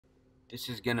This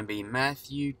is going to be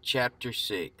Matthew chapter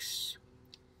 6.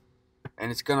 And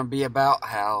it's going to be about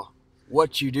how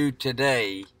what you do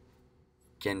today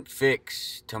can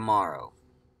fix tomorrow.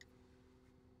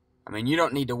 I mean, you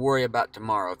don't need to worry about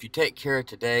tomorrow. If you take care of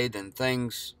today, then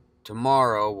things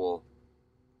tomorrow will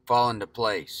fall into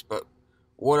place. But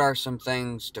what are some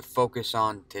things to focus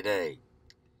on today?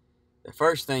 The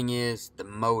first thing is the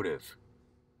motive.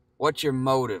 What's your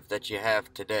motive that you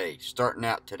have today, starting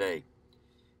out today?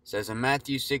 It says in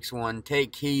Matthew 6:1,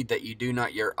 "Take heed that you do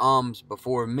not your alms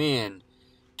before men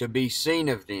to be seen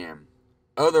of them.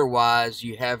 Otherwise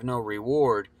you have no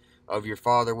reward of your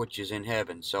Father which is in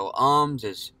heaven." So alms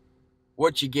is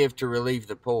what you give to relieve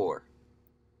the poor.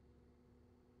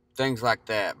 Things like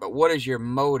that. But what is your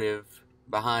motive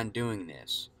behind doing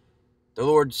this? The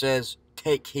Lord says,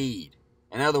 take heed.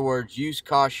 In other words, use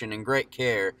caution and great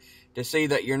care to see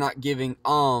that you're not giving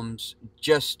alms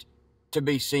just to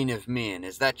be seen of men.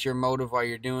 Is that your motive while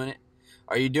you're doing it?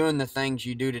 Are you doing the things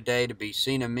you do today to be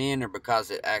seen of men, or because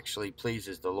it actually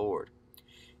pleases the Lord?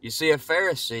 You see, a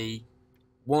Pharisee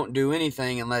won't do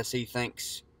anything unless he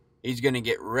thinks he's going to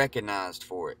get recognized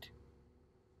for it.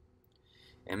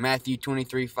 In Matthew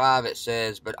 23:5 it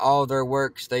says, "But all their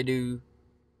works they do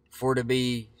for to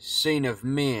be seen of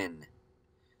men.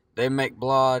 They make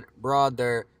broad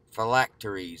their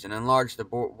phylacteries and enlarge the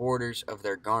borders of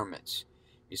their garments."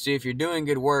 You see, if you're doing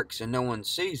good works and no one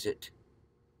sees it,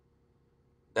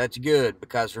 that's good,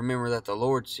 because remember that the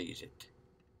Lord sees it.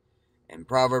 In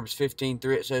Proverbs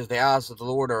 15:3 it says, "The eyes of the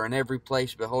Lord are in every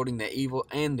place, beholding the evil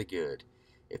and the good."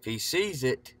 If he sees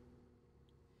it,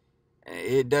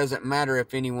 it doesn't matter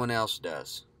if anyone else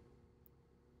does.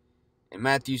 In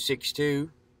Matthew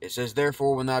 6:2 it says,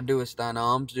 "Therefore when thou doest thine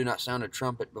alms, do not sound a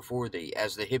trumpet before thee,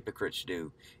 as the hypocrites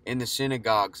do, in the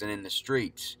synagogues and in the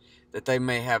streets, that they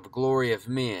may have glory of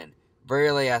men.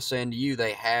 Verily I say unto you,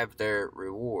 they have their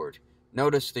reward."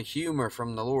 Notice the humor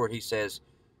from the Lord. He says,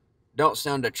 don't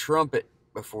sound a trumpet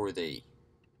before thee.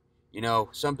 You know,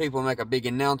 some people make a big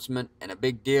announcement and a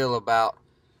big deal about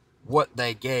what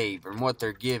they gave and what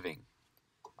they're giving.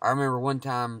 I remember one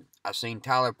time I seen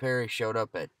Tyler Perry showed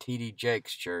up at T.D.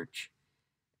 Jakes' church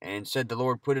and said the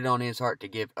Lord put it on his heart to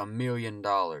give $1 million.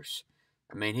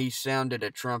 I mean, he sounded a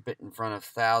trumpet in front of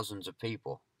thousands of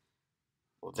people.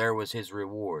 Well, there was his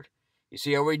reward. You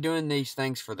see, are we doing these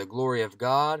things for the glory of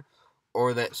God,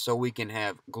 or that so we can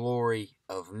have glory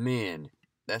of men?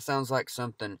 That sounds like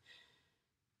something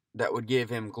that would give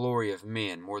him glory of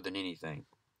men more than anything.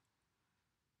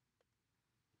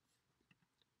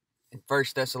 In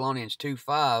 1 Thessalonians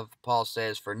 2:5, Paul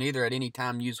says, "For neither at any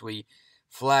time use we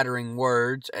flattering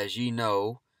words, as ye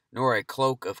know, nor a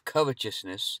cloak of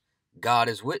covetousness, God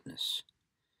is witness.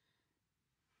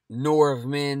 Nor of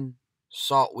men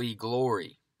sought we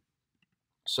glory."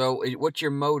 So what's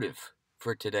your motive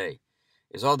for today?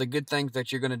 Is all the good things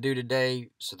that you're going to do today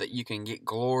so that you can get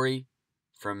glory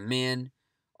from men,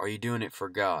 or are you doing it for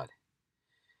God?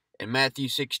 In Matthew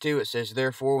 6:2 it says,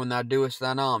 "Therefore when thou doest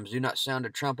thine alms, do not sound a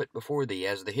trumpet before thee,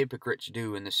 as the hypocrites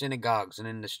do in the synagogues and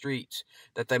in the streets,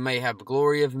 that they may have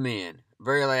glory of men.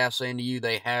 Verily I say unto you,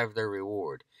 they have their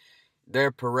reward."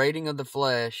 Their parading of the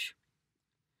flesh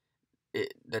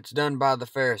that's done by the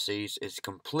Pharisees is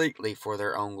completely for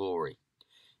their own glory.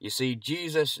 You see,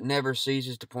 Jesus never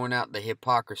ceases to point out the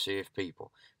hypocrisy of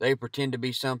people. They pretend to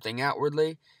be something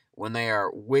outwardly when they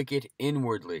are wicked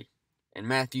inwardly. In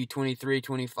Matthew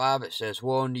 23:25 it says,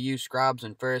 "Woe unto you, scribes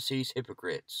and Pharisees,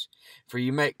 hypocrites! For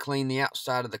you make clean the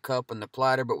outside of the cup and the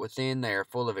platter, but within they are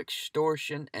full of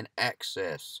extortion and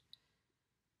excess."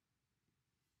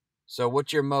 So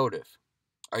what's your motive?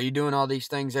 Are you doing all these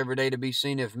things every day to be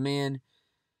seen of men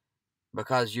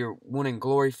because you're wanting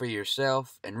glory for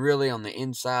yourself, and really on the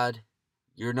inside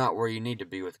you're not where you need to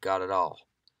be with God at all?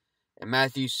 In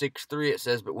Matthew 6:3 it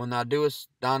says, "But when thou doest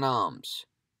alms,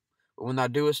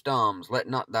 let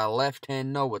not thy left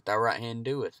hand know what thy right hand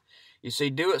doeth." You see,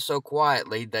 do it so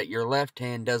quietly that your left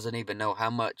hand doesn't even know how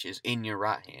much is in your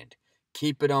right hand.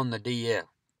 Keep it on the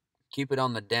DL. Keep it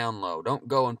on the down low. Don't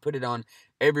go and put it on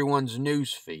everyone's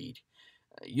news feed.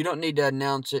 You don't need to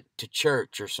announce it to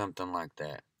church or something like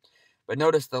that. But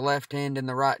notice the left hand and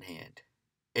the right hand.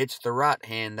 It's the right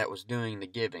hand that was doing the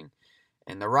giving.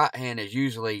 And the right hand is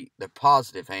usually the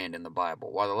positive hand in the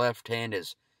Bible, while the left hand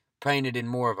is painted in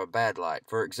more of a bad light.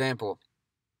 For example,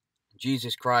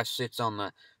 Jesus Christ sits on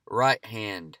the right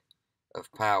hand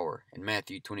of power in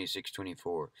Matthew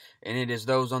 26:24. And it is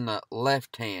those on the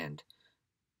left hand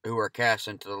who are cast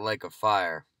into the lake of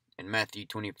fire in Matthew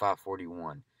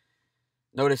 25:41.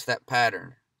 Notice that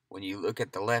pattern when you look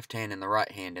at the left hand and the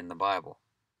right hand in the Bible.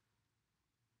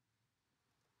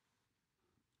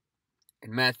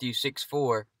 In Matthew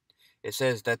 6:4, it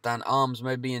says that thine alms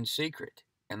may be in secret,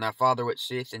 and thy Father which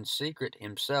seeth in secret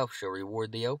himself shall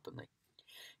reward thee openly.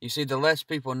 You see, the less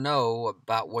people know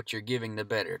about what you're giving, the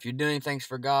better. If you're doing things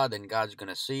for God, then God's going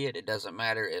to see it. It doesn't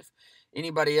matter if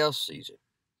anybody else sees it,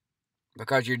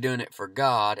 because you're doing it for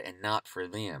God and not for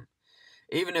them.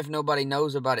 Even if nobody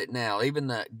knows about it now, even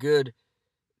the good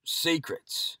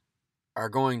secrets are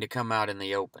going to come out in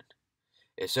the open.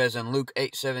 It says in Luke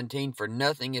 8:17, for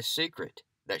nothing is secret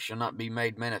that shall not be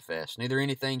made manifest, neither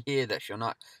anything hid that shall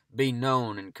not be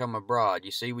known and come abroad.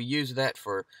 You see, we use that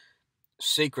for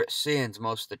secret sins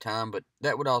most of the time, but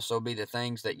that would also be the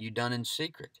things that you done in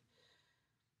secret.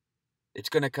 It's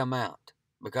going to come out,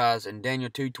 because in Daniel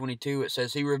 2:22 it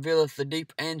says, he revealeth the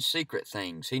deep and secret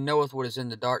things. He knoweth what is in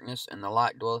the darkness, and the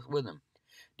light dwelleth with him.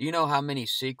 Do you know how many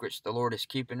secrets the Lord is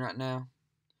keeping right now?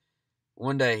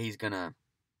 One day he's going to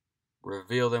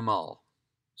reveal them all.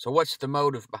 So what's the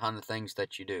motive behind the things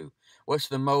that you do? What's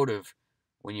the motive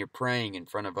when you're praying in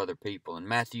front of other people? In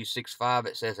Matthew 6:5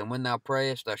 it says, and when thou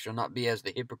prayest, thou shalt not be as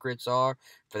the hypocrites are,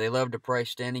 for they love to pray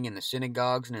standing in the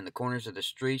synagogues and in the corners of the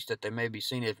streets, that they may be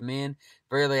seen of men.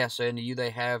 Verily I say unto you, they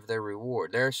have their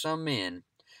reward. There are some men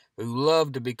who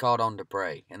love to be called on to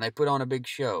pray, and they put on a big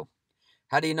show.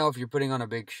 How do you know if you're putting on a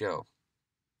big show?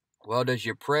 Well, does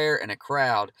your prayer in a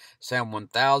crowd sound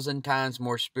 1,000 times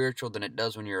more spiritual than it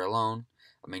does when you're alone?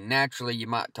 I mean, naturally, you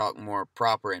might talk more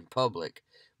proper in public,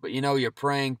 but you know you're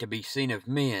praying to be seen of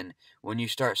men when you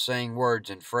start saying words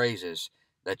and phrases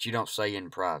that you don't say in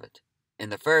private.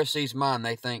 In the Pharisees' mind,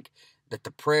 they think that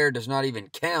the prayer does not even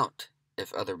count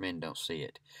if other men don't see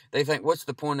it. They think, what's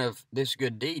the point of this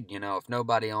good deed, if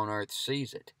nobody on earth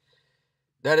sees it?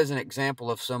 That is an example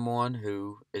of someone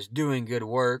who is doing good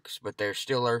works, but they're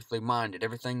still earthly minded.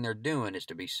 Everything they're doing is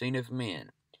to be seen of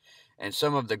men. And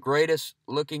some of the greatest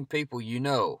looking people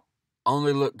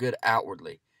only look good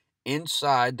outwardly.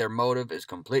 Inside, their motive is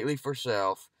completely for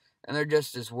self, and they're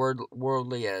just as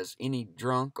worldly as any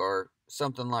drunk or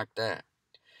something like that.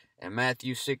 In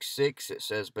Matthew 6:6 it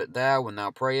says, but thou, when thou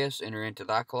prayest, enter into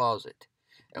thy closet.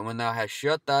 And when thou hast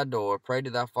shut thy door, pray to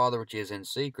thy Father which is in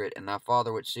secret, and thy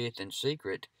Father which seeth in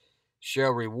secret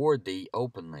shall reward thee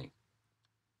openly.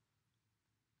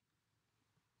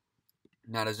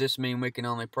 Now, does this mean we can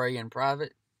only pray in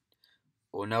private?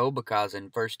 Well, no, because in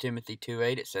 1 Timothy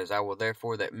 2:8 it says, I will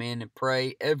therefore that men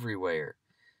pray everywhere,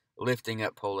 lifting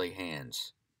up holy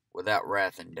hands, without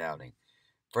wrath and doubting.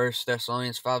 1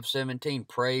 Thessalonians 5:17,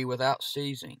 pray without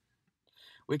ceasing.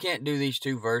 We can't do these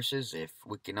two verses if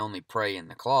we can only pray in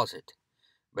the closet,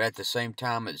 but at the same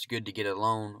time it's good to get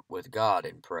alone with God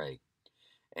and pray.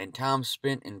 And time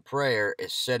spent in prayer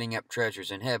is setting up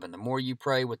treasures in heaven. The more you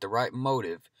pray with the right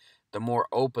motive, the more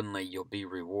openly you'll be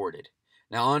rewarded.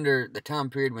 Now, under the time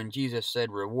period when Jesus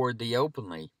said, reward thee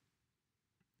openly,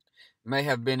 may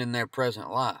have been in their present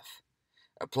life.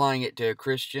 Applying it to a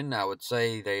Christian, I would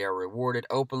say they are rewarded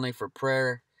openly for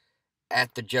prayer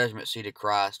at the judgment seat of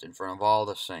Christ in front of all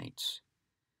the saints.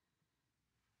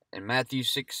 In Matthew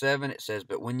 6:7 it says,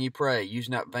 but when ye pray, use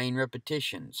not vain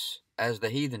repetitions, as the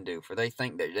heathen do, for they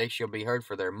think that they shall be heard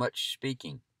for their much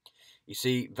speaking. You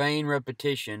see, vain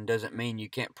repetition doesn't mean you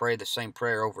can't pray the same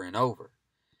prayer over and over.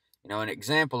 An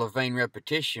example of vain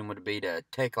repetition would be to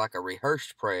take like a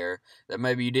rehearsed prayer that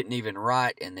maybe you didn't even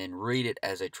write and then read it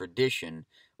as a tradition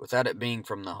without it being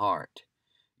from the heart.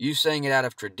 You saying it out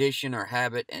of tradition or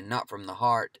habit and not from the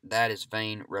heart, that is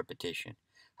vain repetition.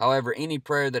 However, any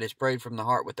prayer that is prayed from the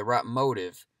heart with the right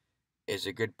motive is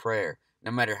a good prayer,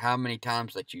 no matter how many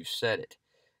times that you've said it.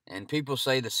 And people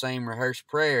say the same rehearsed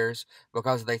prayers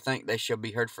because they think they shall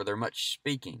be heard for their much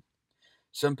speaking.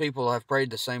 Some people have prayed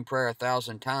the same prayer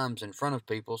 1,000 times in front of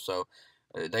people, so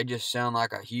they just sound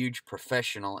like a huge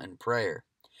professional in prayer.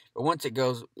 But once it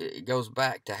goes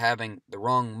back to having the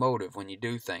wrong motive when you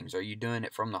do things. Are you doing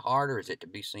it from the heart, or is it to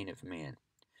be seen of men?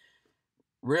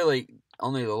 Really,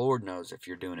 only the Lord knows if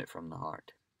you're doing it from the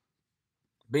heart.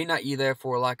 Be not ye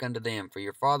therefore like unto them, for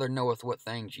your Father knoweth what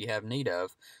things ye have need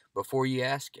of before ye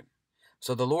ask him.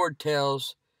 So the Lord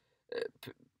tells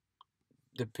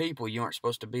the people you aren't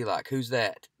supposed to be like. Who's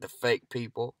that? The fake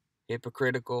people,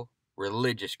 hypocritical,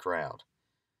 religious crowd.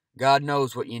 God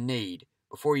knows what you need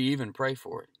before you even pray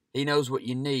for it. He knows what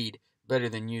you need better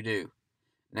than you do.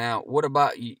 Now, what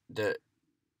about the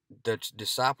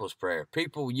disciples' prayer?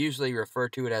 People usually refer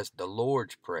to it as the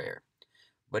Lord's Prayer,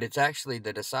 but it's actually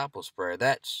the disciples' prayer.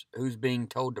 That's who's being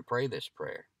told to pray this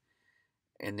prayer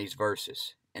in these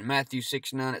verses. In Matthew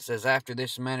 6:9 it says, after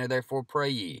this manner therefore pray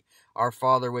ye, our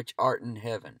Father which art in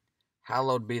heaven,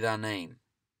 hallowed be thy name.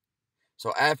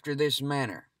 So after this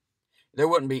manner, there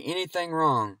wouldn't be anything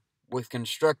wrong with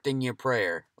constructing your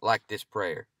prayer like this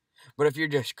prayer. But if you're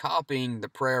just copying the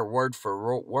prayer word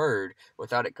for word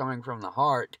without it coming from the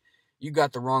heart, you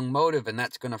got the wrong motive, and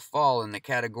that's going to fall in the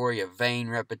category of vain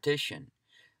repetition.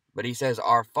 But he says,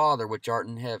 Our Father which art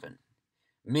in heaven.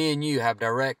 Me and you have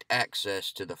direct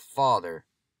access to the Father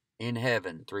in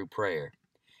heaven through prayer.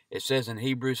 It says in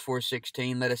Hebrews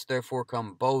 4:16, Let us therefore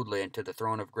come boldly into the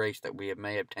throne of grace, that we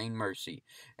may obtain mercy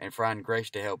and find grace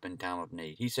to help in time of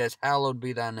need. He says, Hallowed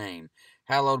be thy name.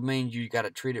 Hallowed means you got to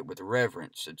treat it with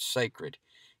reverence. It's sacred.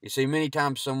 You see, many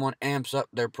times someone amps up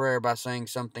their prayer by saying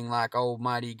something like,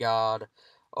 Almighty God,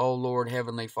 O Lord,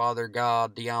 Heavenly Father,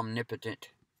 God, the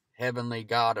omnipotent, Heavenly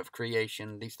God of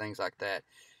creation, these things like that.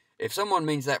 If someone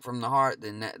means that from the heart,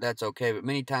 then that's okay. But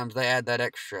many times they add that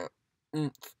extra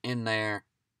oomph in there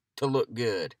to look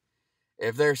good.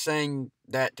 If they're saying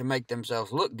that to make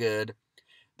themselves look good,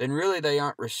 then really they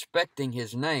aren't respecting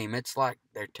his name. It's like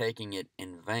they're taking it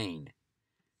in vain.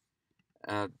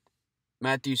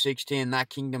 Matthew 6:10, Thy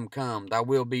kingdom come, thy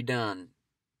will be done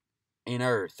in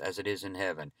earth as it is in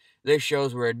heaven. This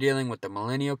shows we're dealing with the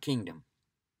millennial kingdom,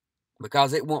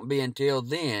 because it won't be until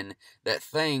then that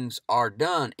things are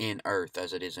done in earth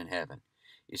as it is in heaven.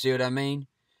 You see what I mean?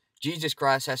 Jesus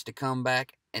Christ has to come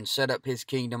back and set up his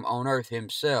kingdom on earth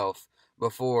himself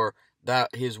before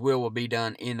that his will be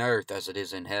done in earth as it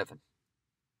is in heaven.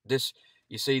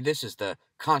 You see, this is the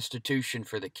constitution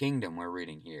for the kingdom we're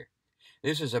reading here.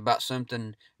 This is about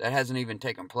something that hasn't even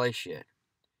taken place yet.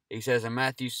 He says in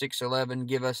Matthew 6:11,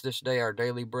 Give us this day our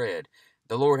daily bread.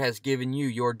 The Lord has given you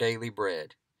your daily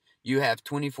bread. You have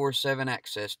 24/7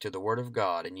 access to the Word of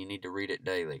God, and you need to read it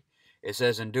daily. It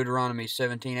says in Deuteronomy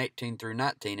 17:18 through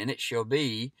 19, And it shall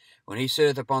be, when he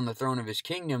sitteth upon the throne of his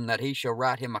kingdom, that he shall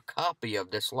write him a copy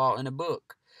of this law in a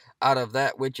book, out of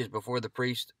that which is before the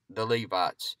priests the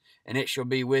Levites. And it shall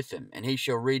be with him, and he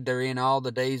shall read therein all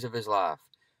the days of his life.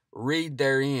 Read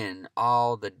therein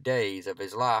all the days of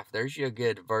his life. There's your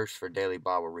good verse for daily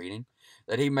Bible reading.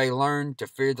 That he may learn to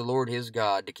fear the Lord his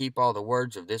God, to keep all the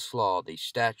words of this law, these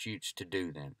statutes, to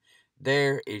do them.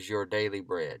 There is your daily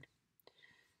bread.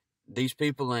 These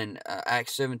people in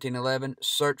Acts 17:11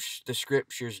 searched the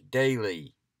scriptures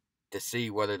daily to see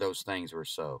whether those things were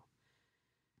so.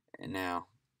 And now,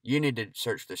 you need to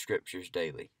search the scriptures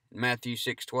daily. Matthew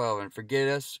 6:12, And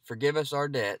forgive us our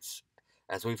debts,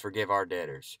 as we forgive our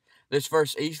debtors. This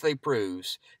verse easily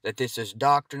proves that this is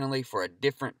doctrinally for a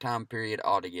different time period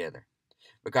altogether,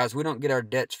 because we don't get our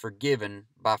debts forgiven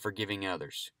by forgiving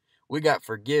others. We got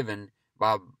forgiven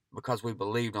because we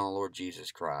believed on the Lord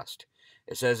Jesus Christ.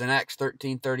 It says in Acts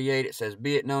 13:38, it says,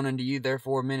 Be it known unto you,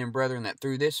 therefore, men and brethren, that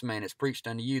through this man is preached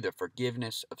unto you the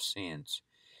forgiveness of sins.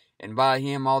 And by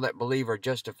him all that believe are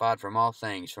justified from all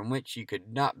things, from which ye could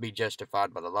not be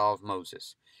justified by the law of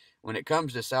Moses. When it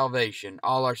comes to salvation,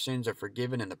 all our sins are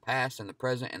forgiven in the past and the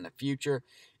present and the future,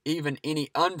 even any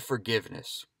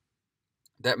unforgiveness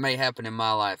that may happen in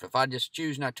my life. If I just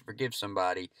choose not to forgive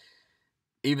somebody,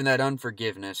 even that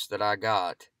unforgiveness that I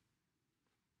got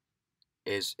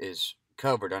is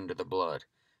covered under the blood.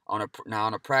 Now,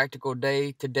 on a practical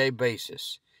day-to-day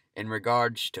basis, in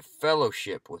regards to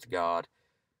fellowship with God,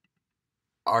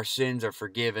 our sins are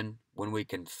forgiven when we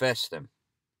confess them.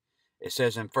 It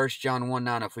says in 1 John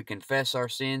 1:9, If we confess our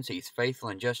sins, he's faithful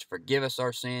and just to forgive us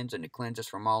our sins and to cleanse us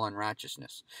from all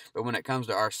unrighteousness. But when it comes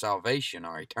to our salvation,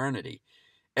 our eternity,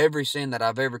 every sin that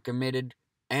I've ever committed,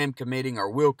 am committing,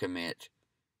 or will commit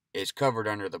is covered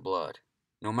under the blood,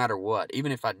 no matter what,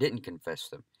 even if I didn't confess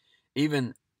them.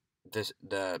 Even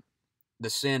the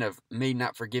sin of me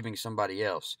not forgiving somebody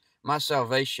else. My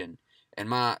salvation and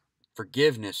my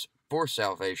forgiveness for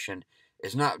salvation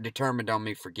is not determined on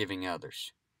me forgiving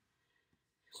others.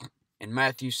 In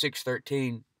Matthew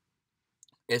 6:13,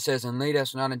 it says, And lead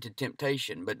us not into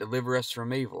temptation, but deliver us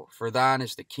from evil. For thine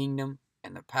is the kingdom,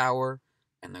 and the power,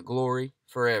 and the glory,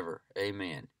 forever.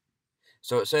 Amen.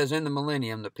 So it says in the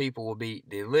millennium, the people will be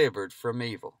delivered from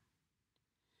evil.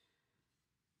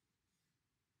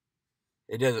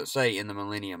 It doesn't say in the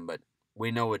millennium, but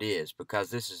we know it is, because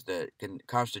this is the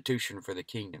constitution for the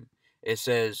kingdom. It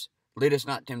says, Lead us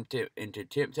not into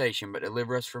temptation, but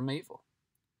deliver us from evil.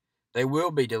 They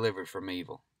will be delivered from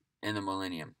evil in the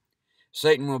millennium.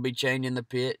 Satan will be chained in the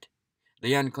pit.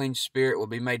 The unclean spirit will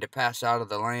be made to pass out of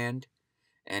the land.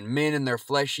 And men in their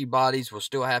fleshy bodies will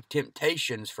still have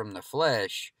temptations from the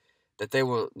flesh that they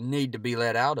will need to be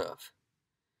let out of.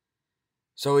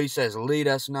 So he says, Lead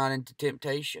us not into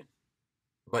temptation,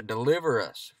 but deliver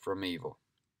us from evil.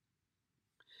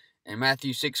 In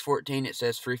Matthew 6:14, it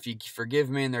says, For if you forgive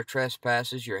men their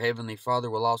trespasses, your heavenly Father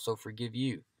will also forgive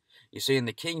you. You see, in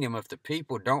the kingdom, if the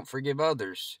people don't forgive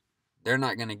others, they're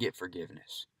not going to get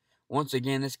forgiveness. Once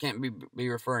again, this can't be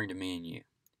referring to me and you.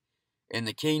 In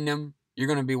the kingdom, you're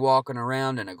going to be walking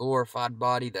around in a glorified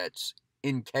body that's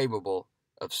incapable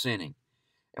of sinning.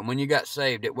 And when you got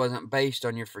saved, it wasn't based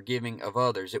on your forgiving of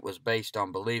others. It was based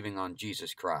on believing on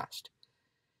Jesus Christ.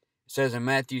 It says in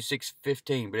Matthew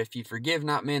 6:15, "But if you forgive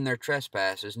not men their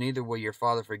trespasses, neither will your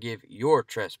Father forgive your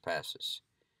trespasses."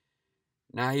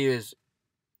 Now he's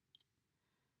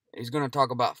going to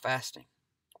talk about fasting.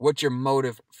 What's your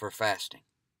motive for fasting?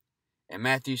 In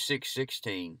Matthew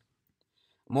 6:16,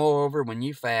 "Moreover, when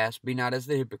you fast, be not as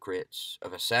the hypocrites,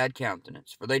 of a sad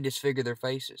countenance, for they disfigure their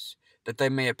faces, that they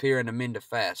may appear unto men to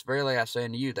fast. Verily I say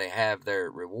unto you, they have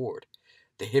their reward."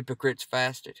 The hypocrites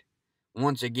fasted.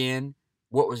 Once again,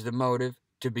 what was the motive?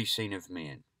 To be seen of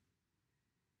men.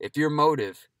 If your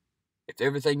motive, if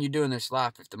everything you do in this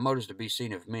life, if the motive is to be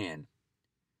seen of men,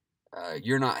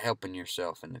 you're not helping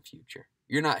yourself in the future.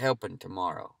 You're not helping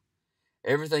tomorrow.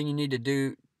 Everything you need to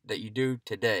do, that you do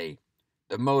today,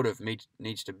 the motive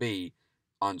needs to be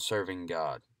on serving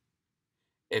God.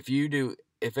 If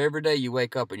every day you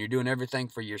wake up and you're doing everything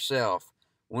for yourself,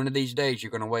 one of these days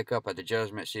you're going to wake up at the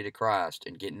judgment seat of Christ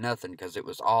and get nothing because it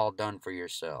was all done for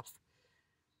yourself.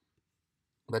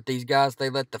 But these guys, they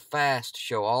let the fast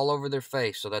show all over their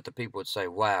face so that the people would say,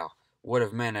 "Wow, what a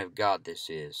man of God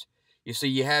this is." You see,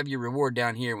 you have your reward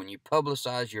down here when you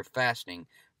publicize your fasting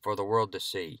for the world to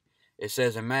see. It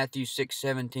says in Matthew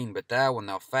 6:17, "But thou, when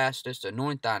thou fastest,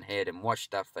 anoint thine head and wash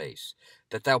thy face,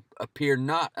 that thou appear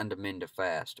not unto men to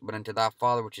fast, but unto thy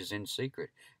Father which is in secret.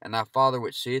 And thy Father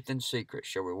which seeth in secret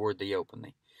shall reward thee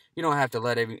openly." You don't have to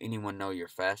let anyone know you're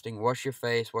fasting. Wash your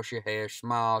face, wash your hair,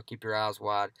 smile, keep your eyes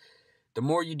wide. The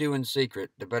more you do in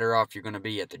secret, the better off you're going to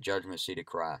be at the judgment seat of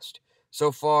Christ.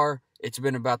 So far, it's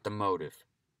been about the motive.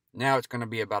 Now it's going to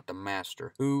be about the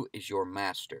master. Who is your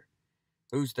master?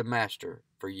 Who's the master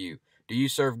for you? Do you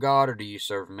serve God or do you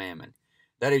serve mammon?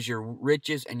 That is your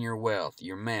riches and your wealth,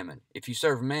 your mammon. If you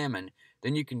serve mammon,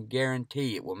 then you can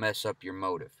guarantee it will mess up your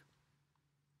motive.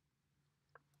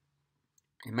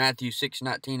 In Matthew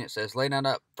 6:19 it says, "Lay not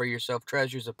up for yourself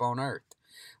treasures upon earth,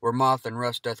 where moth and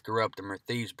rust doth corrupt, and where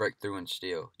thieves break through and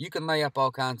steal." You can lay up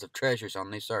all kinds of treasures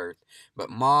on this earth, but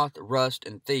moth, rust,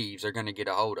 and thieves are going to get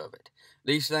a hold of it.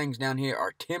 These things down here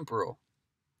are temporal.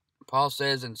 Paul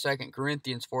says in 2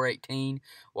 Corinthians 4:18,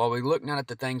 "While we look not at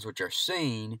the things which are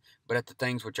seen, but at the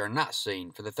things which are not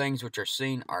seen. For the things which are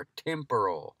seen are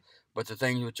temporal, but the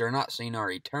things which are not seen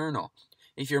are eternal."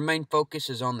 If your main focus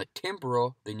is on the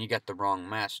temporal, then you got the wrong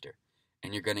master,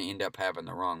 and you're going to end up having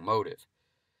the wrong motive.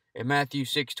 In Matthew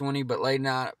 6:20, "But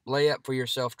lay up for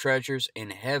yourself treasures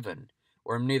in heaven,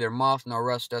 where neither moth nor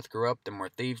rust doth corrupt, and where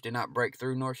thieves do not break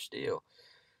through nor steal."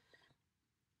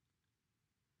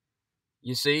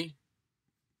 You see,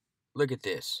 look at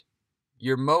this.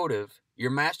 Your motive, your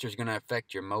master is going to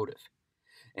affect your motive.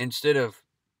 Instead of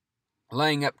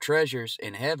laying up treasures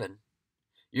in heaven,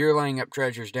 you're laying up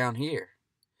treasures down here.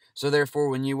 So therefore,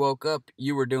 when you woke up,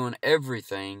 you were doing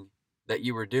everything that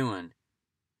you were doing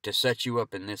to set you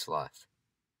up in this life.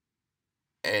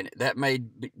 And that may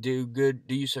do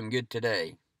you some good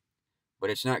today, but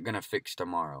it's not going to fix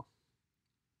tomorrow.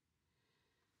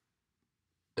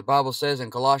 The Bible says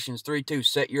in Colossians 3:2,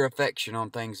 "Set your affection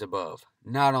on things above,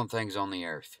 not on things on the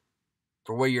earth.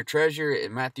 For where your treasure,"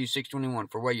 in Matthew 6:21,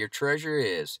 "for where your treasure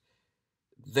is,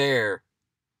 there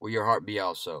will your heart be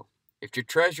also." If your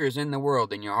treasure is in the world,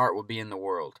 then your heart will be in the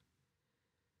world.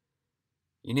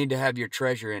 You need to have your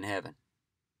treasure in heaven.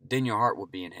 Then your heart will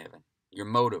be in heaven. Your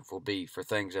motive will be for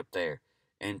things up there.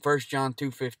 In 1 John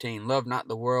 2:15, "Love not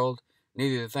the world,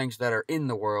 neither the things that are in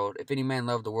the world. If any man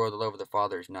love the world, the love of the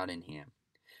Father is not in him."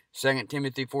 2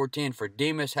 Timothy 4:10, "For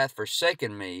Demas hath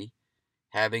forsaken me,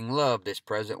 having loved this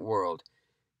present world."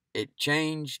 It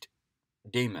changed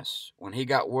Demas. When he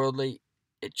got worldly,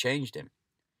 it changed him.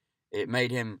 It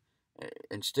made him,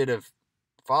 instead of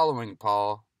following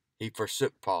Paul, he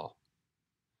forsook Paul.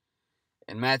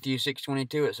 In Matthew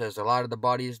 6:22 it says, "The light of the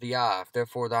body is the eye. If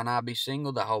therefore thine eye be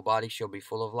single, the whole body shall be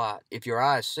full of light." If your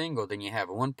eye is single, then you have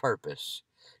one purpose.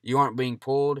 You aren't being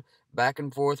pulled back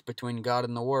and forth between God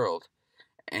and the world.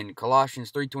 And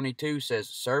Colossians 3:22 says,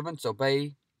 "Servants,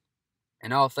 obey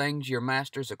in all things your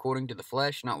masters according to the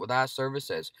flesh, not with eye service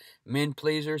as men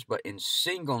pleasers, but in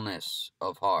singleness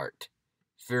of heart,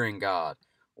 fearing God."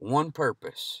 One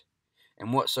purpose.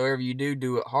 "And whatsoever you do,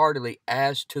 do it heartily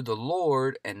as to the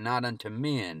Lord and not unto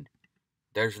men."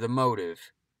 There's the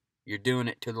motive. You're doing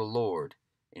it to the Lord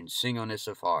in singleness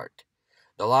of heart.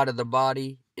 The light of the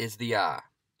body is the eye.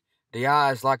 The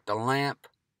eye is like the lamp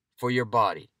for your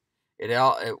body.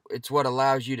 It's what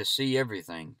allows you to see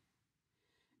everything.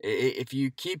 If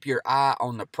you keep your eye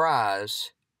on the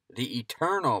prize, the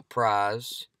eternal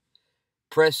prize,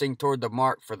 pressing toward the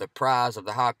mark for the prize of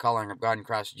the high calling of God in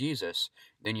Christ Jesus,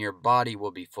 then your body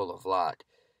will be full of light.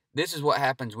 This is what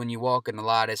happens when you walk in the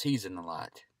light as He's in the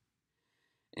light.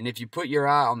 And if you put your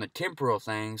eye on the temporal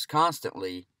things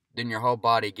constantly, then your whole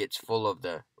body gets full of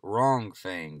the wrong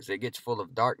things. It gets full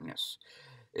of darkness.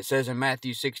 It says in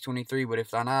Matthew 6:23, "But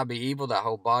if thine eye be evil, thy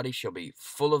whole body shall be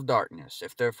full of darkness.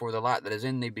 If therefore the light that is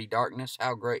in thee be darkness,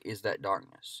 how great is that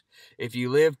darkness? If you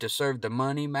live to serve the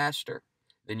money master,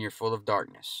 then you're full of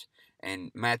darkness."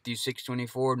 And Matthew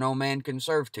 6:24, "No man can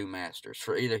serve two masters,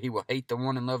 for either he will hate the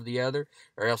one and love the other,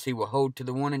 or else he will hold to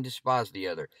the one and despise the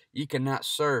other. You cannot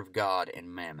serve God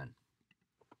and mammon."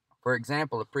 For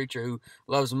example, a preacher who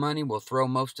loves money will throw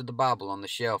most of the Bible on the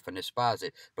shelf and despise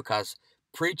it because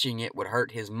preaching it would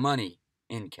hurt his money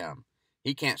income.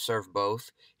 He can't serve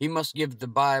both. He must give the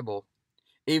Bible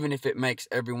even if it makes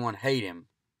everyone hate him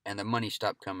and the money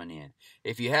stop coming in.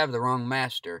 If you have the wrong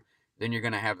master, then you're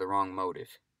going to have the wrong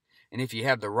motive. And if you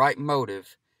have the right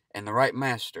motive and the right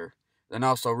master, then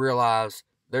also realize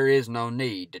there is no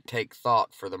need to take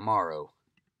thought for the morrow.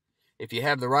 If you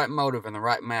have the right motive and the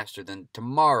right master, then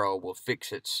tomorrow will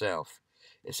fix itself.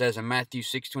 It says in Matthew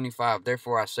 6:25,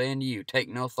 "Therefore I say unto you, take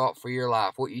no thought for your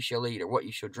life, what ye shall eat, or what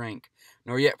ye shall drink,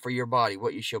 nor yet for your body,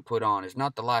 what ye shall put on. Is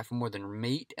not the life more than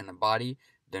meat, and the body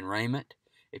than raiment?"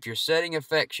 If you're setting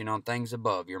affection on things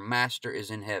above, your master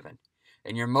is in heaven,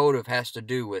 and your motive has to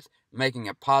do with making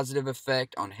a positive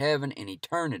effect on heaven and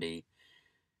eternity,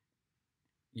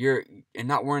 and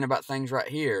not worrying about things right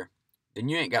here, then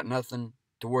you ain't got nothing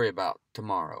to worry about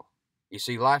tomorrow. You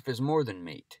see, life is more than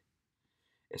meat.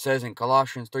 It says in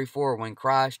Colossians 3:4, "When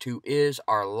Christ, who is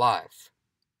our life,"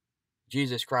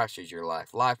 Jesus Christ is your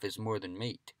life. Life is more than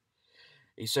meat.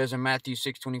 He says in Matthew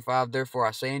 6:25, "Therefore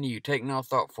I say unto you, take no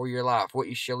thought for your life, what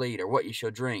ye shall eat, or what ye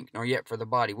shall drink, nor yet for the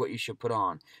body, what ye shall put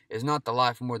on. Is not the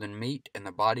life more than meat, and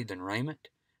the body than raiment?"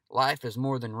 Life is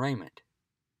more than raiment.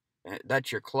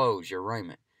 That's your clothes, your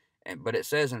raiment. But it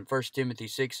says in 1 Timothy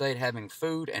 6:8, "Having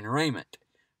food and raiment,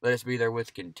 let us be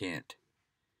therewith content."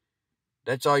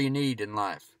 That's all you need in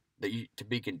life, to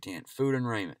be content, food and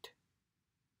raiment.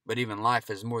 But even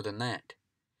life is more than that.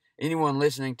 Anyone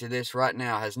listening to this right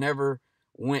now has never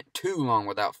went too long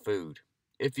without food.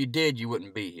 If you did, you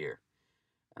wouldn't be here.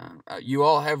 You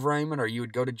all have raiment, or you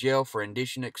would go to jail for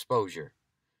indecent exposure.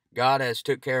 God has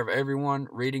took care of everyone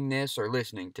reading this or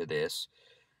listening to this.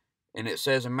 And it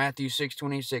says in Matthew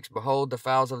 6:26, "Behold the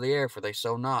fowls of the air, for they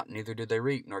sow not, neither do they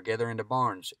reap, nor gather into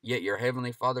barns, yet your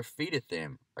heavenly Father feedeth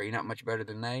them. Are you not much better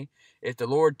than they? If the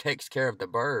Lord takes care of the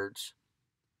birds,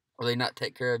 will He not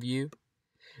take care of you?"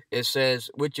 It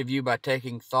says, "Which of you by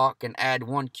taking thought can add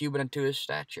 1 cubit unto his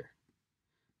stature?"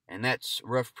 And that's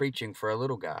rough preaching for a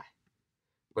little guy.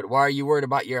 But why are you worried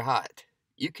about your height?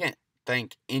 You can't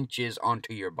think inches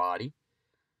onto your body.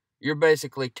 You're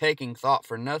basically taking thought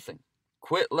for nothing.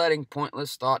 Quit letting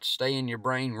pointless thoughts stay in your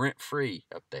brain rent-free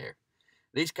up there.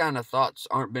 These kind of thoughts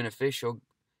aren't beneficial.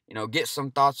 Get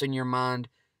some thoughts in your mind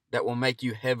that will make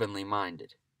you heavenly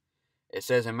minded. It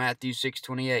says in Matthew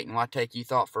 6:28, "And why take ye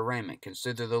thought for raiment?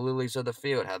 Consider the lilies of the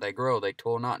field, how they grow. They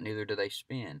toil not, neither do they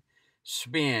spin."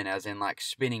 Spin as in like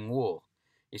spinning wool.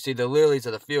 You see, the lilies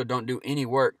of the field don't do any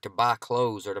work to buy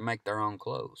clothes or to make their own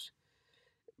clothes.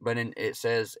 But it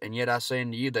says, "And yet I say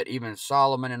unto you that even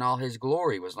Solomon in all his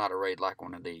glory was not arrayed like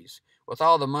one of these." With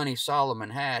all the money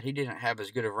Solomon had, he didn't have as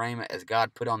good of raiment as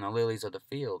God put on the lilies of the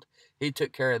field. He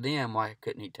took care of them. Why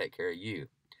couldn't He take care of you?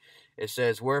 It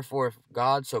says, "Wherefore if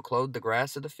God so clothe the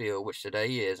grass of the field, which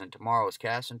today is, and tomorrow is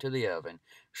cast into the oven,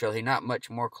 shall He not much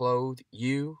more clothe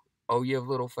you, O ye of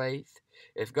little faith?"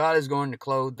 If God is going to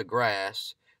clothe the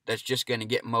grass that's just going to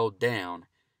get mowed down,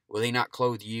 will He not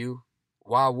clothe you?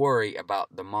 Why worry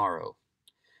about the morrow?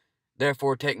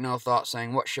 "Therefore take no thought,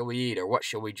 saying, What shall we eat, or what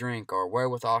shall we drink, or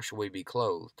wherewithal shall we be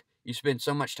clothed?" You spend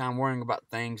so much time worrying about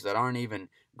things that aren't even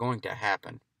going to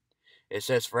happen. It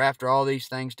says, "For after all these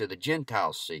things do the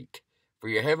Gentiles seek. For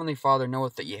your heavenly Father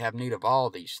knoweth that ye have need of all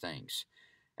these things."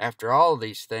 After all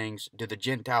these things do the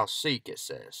Gentiles seek, it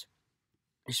says.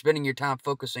 You're spending your time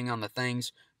focusing on the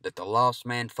things that the lost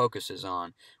man focuses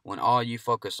on, when all you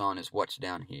focus on is what's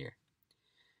down here.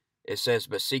 It says,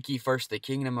 "But seek ye first the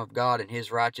kingdom of God and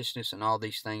His righteousness, and all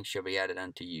these things shall be added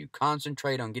unto you."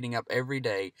 Concentrate on getting up every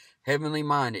day, heavenly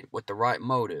minded, with the right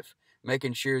motive,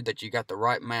 making sure that you got the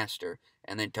right master,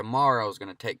 and then tomorrow is going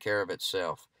to take care of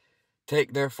itself.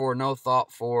 "Take therefore no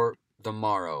thought for the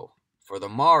morrow, for the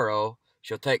morrow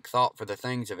shall take thought for the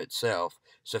things of itself.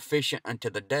 Sufficient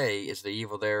unto the day is the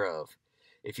evil thereof."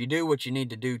 If you do what you need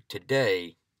to do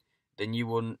today, then you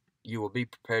will be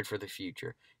prepared for the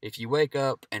future. If you wake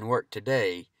up and work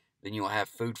today, then you'll have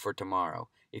food for tomorrow.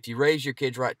 If you raise your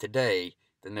kids right today,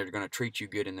 then they're going to treat you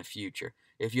good in the future.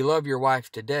 If you love your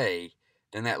wife today,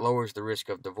 then that lowers the risk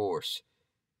of divorce.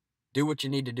 Do what you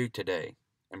need to do today.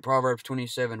 In Proverbs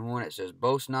 27:1, it says,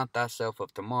 Boast not thyself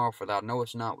of tomorrow, for thou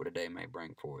knowest not what a day may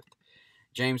bring forth.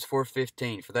 James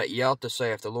 4:15, For that ye ought to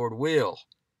say, If the Lord will,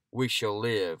 we shall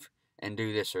live, and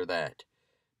do this or that.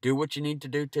 Do what you need to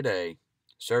do today.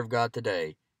 Serve God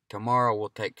today. Tomorrow will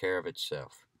take care of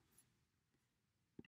itself.